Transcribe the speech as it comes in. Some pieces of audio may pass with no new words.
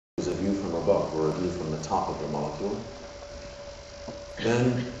above, or a view from the top of the molecule.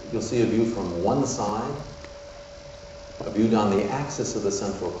 Then you'll see a view from one side, a view down the axis of the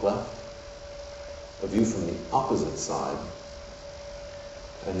central cleft, a view from the opposite side,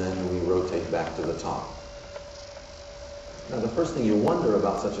 and then we rotate back to the top. Now, the first thing you wonder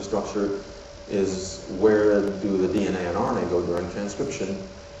about such a structure is where do the DNA and RNA go during transcription?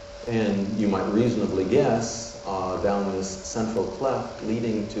 And you might reasonably guess down this central cleft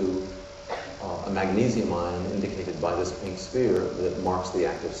leading to a magnesium ion indicated by this pink sphere that marks the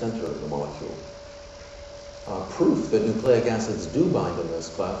active center of the molecule. Proof that nucleic acids do bind in this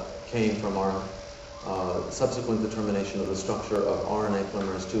cleft came from our subsequent determination of the structure of RNA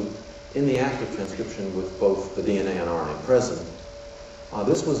polymerase II in the active transcription with both the DNA and RNA present.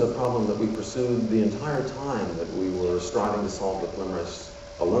 This was a problem that we pursued the entire time that we were striving to solve the polymerase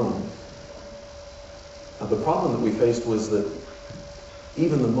alone. The problem that we faced was that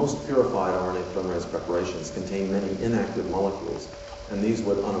even the most purified RNA polymerase preparations contain many inactive molecules, and these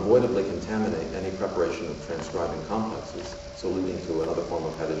would unavoidably contaminate any preparation of transcribing complexes, so leading to another form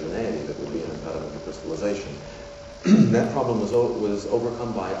of heterogeneity that would be an impediment to crystallization. That problem was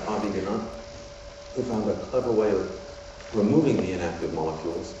overcome by Avi Gnut, who found a clever way of removing the inactive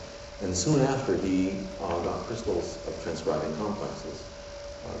molecules, and soon after he got crystals of transcribing complexes.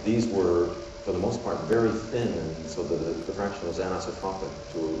 These were, for the most part, very thin, and so the diffraction was anisotropic.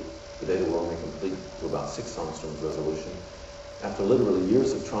 The data were only complete to about 6 angstroms resolution. After literally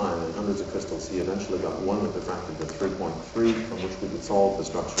years of trying and hundreds of crystals, he eventually got one that diffracted to 3.3, from which we could solve the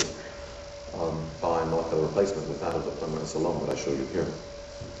structure by molecular replacement with that of the polymerase alone that I show you here.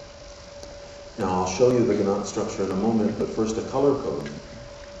 Now, I'll show you the Gnut structure in a moment, but first a color code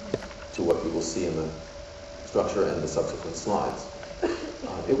to what you will see in the structure and the subsequent slides.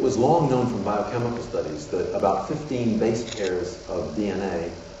 It was long known from biochemical studies that about 15 base pairs of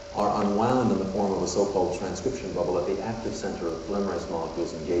DNA are unwound in the form of a so-called transcription bubble at the active center of polymerase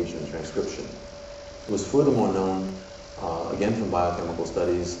molecules engaged in transcription. It was furthermore known, again from biochemical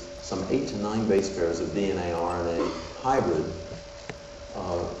studies, some 8 to 9 base pairs of DNA-RNA hybrid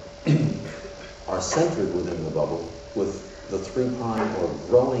are centered within the bubble with the 3' or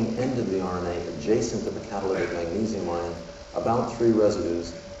growing end of the RNA adjacent to the catalytic magnesium ion, about 3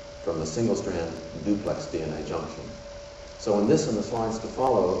 residues from the single-strand duplex DNA junction. So in this and the slides to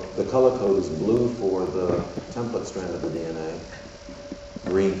follow, the color code is blue for the template strand of the DNA,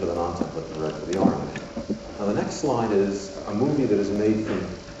 green for the non-template, and red for the RNA. Now the next slide is a movie that is made from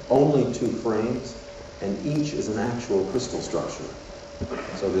only 2 frames, and each is an actual crystal structure.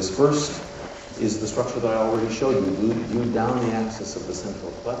 So this first is the structure that I already showed you, viewed down the axis of the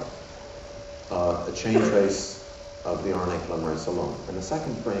central cleft, a chain trace of the RNA polymerase alone. And the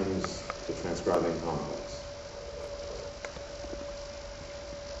second frame is the transcribing complex.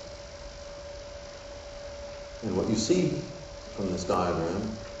 And what you see from this diagram,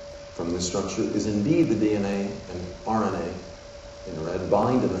 from this structure, is indeed the DNA and RNA in red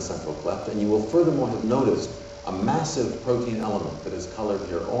bind in the central cleft, and you will furthermore have noticed a massive protein element that is colored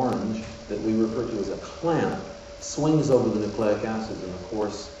here orange that we refer to as a clamp swings over the nucleic acids in the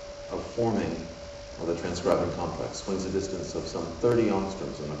course of forming the transcribing complex, swings a distance of some 30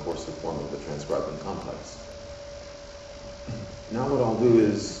 angstroms in the course of forming the transcribing complex. Now what I'll do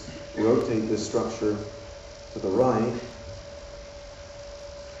is rotate this structure to the right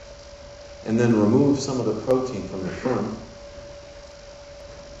and then remove some of the protein from the front.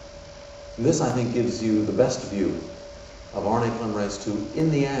 And this, I think, gives you the best view of RNA polymerase II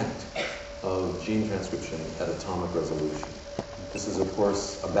in the act of gene transcription at atomic resolution. This is, of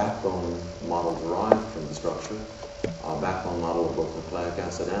course, a backbone model derived from the structure, a backbone model of both nucleic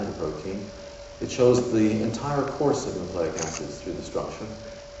acid and the protein. It shows the entire course of nucleic acids through the structure.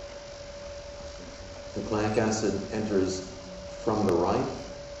 Nucleic acid enters from the right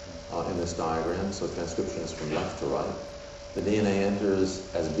in this diagram, so transcription is from left to right. The DNA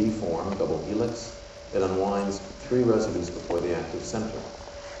enters as B form, double helix. It unwinds 3 residues before the active center.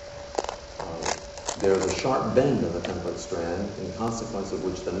 There's a sharp bend in the template strand, in consequence of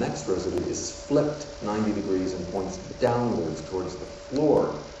which the next residue is flipped 90 degrees and points downwards towards the floor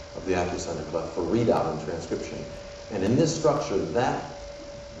of the active center cleft for readout in transcription. And in this structure, that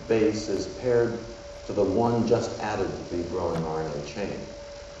base is paired to the one just added to the growing RNA chain.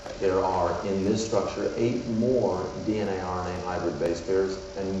 There are, in this structure, 8 more DNA-RNA hybrid base pairs,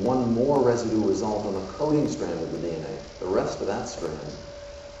 and 1 more residue result on the coding strand of the DNA. The rest of that strand,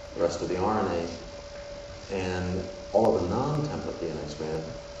 the rest of the RNA, and all of the non-template DNA strand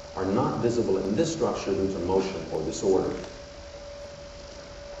are not visible in this structure due to motion or disorder.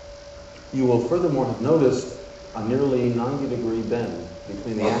 You will furthermore have noticed a nearly 90-degree bend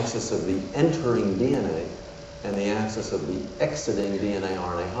between the axis of the entering DNA and the axis of the exiting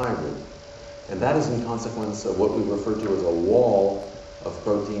DNA-RNA hybrid. And that is in consequence of what we refer to as a wall of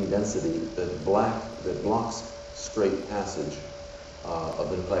protein density that blocks straight passage of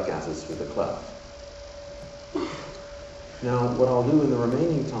the nucleic acids through the cleft. Now, what I'll do in the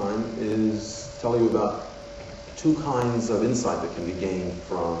remaining time is tell you about two kinds of insight that can be gained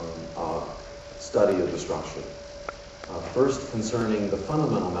from study of the structure. First, concerning the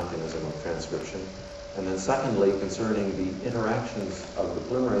fundamental mechanism of transcription, and then secondly, concerning the interactions of the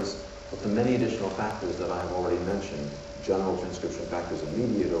polymerase with the many additional factors that I have already mentioned, general transcription factors and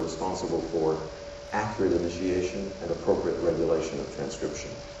mediator responsible for accurate initiation and appropriate regulation of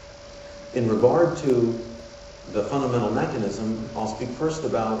transcription. In regard to the fundamental mechanism, I'll speak first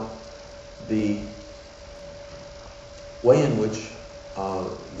about the way in which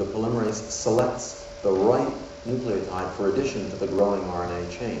the polymerase selects the right nucleotide for addition to the growing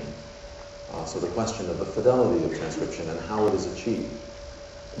RNA chain. So the question of the fidelity of transcription and how it is achieved.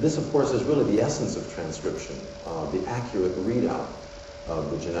 This, of course, is really the essence of transcription, the accurate readout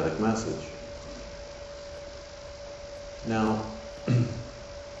of the genetic message. Now,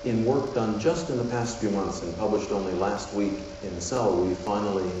 in work done just in the past few months and published only last week in Cell, we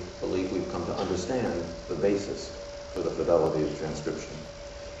finally believe we've come to understand the basis for the fidelity of transcription.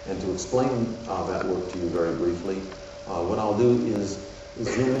 And to explain that work to you very briefly, what I'll do is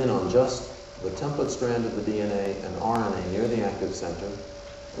zoom in on just the template strand of the DNA and RNA near the active center,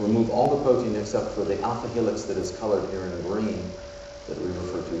 remove all the protein except for the alpha helix that is colored here in green, that we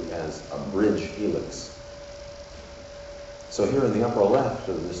refer to as a bridge helix. So here in the upper left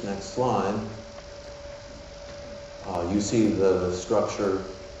of this next slide, you see the structure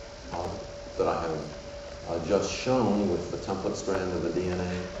that I have just shown with the template strand of the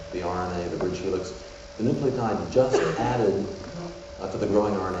DNA, the RNA, the bridge helix. The nucleotide just added to the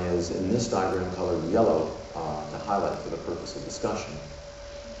growing RNA is in this diagram colored yellow to highlight for the purpose of discussion.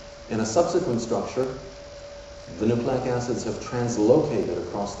 In a subsequent structure, the nucleic acids have translocated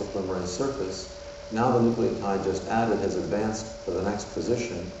across the polymerase surface. Now the nucleotide just added has advanced to the next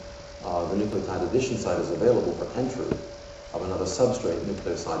position. The nucleotide addition site is available for entry of another substrate,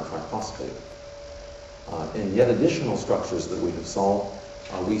 nucleoside triphosphate. In yet additional structures that we have solved,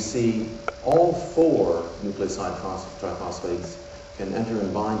 we see all four nucleoside triphosphates can enter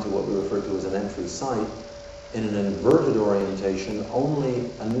and bind to what we refer to as an entry site. In an inverted orientation, only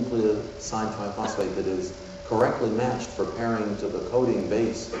a nucleoside triphosphate that is correctly matched for pairing to the coding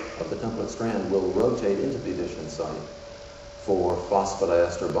base of the template strand will rotate into the addition site for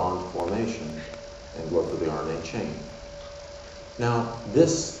phosphodiester bond formation and growth of the RNA chain. Now,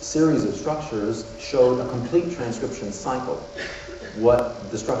 this series of structures showed a complete transcription cycle.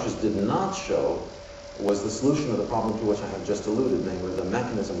 What the structures did not show was the solution of the problem to which I have just alluded, namely the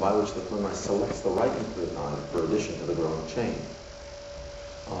mechanism by which the polymerase selects the right nucleotide for addition to the growing chain.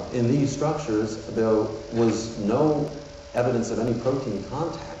 In these structures, there was no evidence of any protein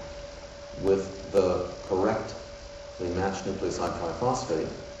contact with the correctly matched nucleoside triphosphate.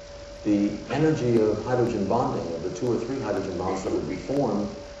 The energy of hydrogen bonding, of the 2 or 3 hydrogen bonds that would be formed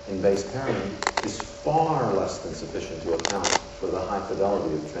in base pairing, is far less than sufficient to account for the high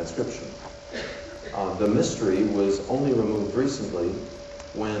fidelity of transcription. The mystery was only removed recently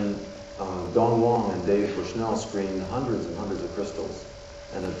when Dong Wang and Dave Bushnell screened hundreds and hundreds of crystals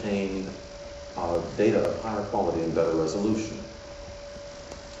and obtained data of higher quality and better resolution.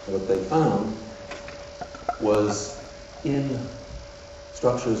 What they found was in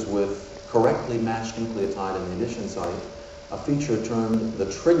structures with correctly matched nucleotide in the addition site, a feature termed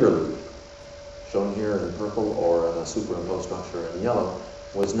the trigger loop, shown here in purple or in a superimposed structure in yellow,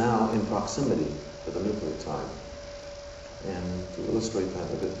 was now in proximity to the nucleotide. And to illustrate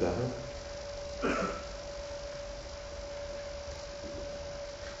that a bit better,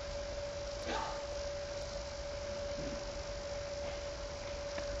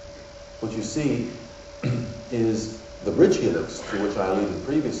 what you see is the bridge helix, to which I alluded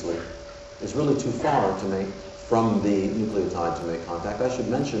previously, is really too far to make from the nucleotide to make contact. I should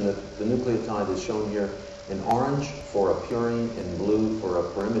mention that the nucleotide is shown here in orange for a purine, in blue for a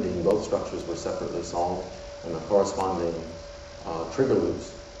pyrimidine. Both structures were separately solved, and the corresponding trigger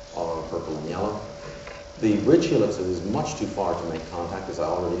loops are purple and yellow. The bridge helix is much too far to make contact, as I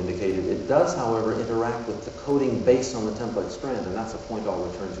already indicated. It does, however, interact with the coding base on the template strand, and that's a point I'll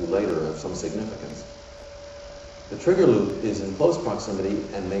return to later of some significance. The trigger loop is in close proximity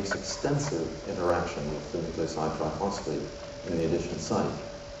and makes extensive interaction with the nucleoside triphosphate in the addition site.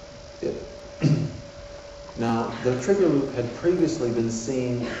 Now, the trigger loop had previously been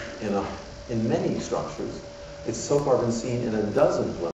seen in many structures. It's so far been seen in a dozen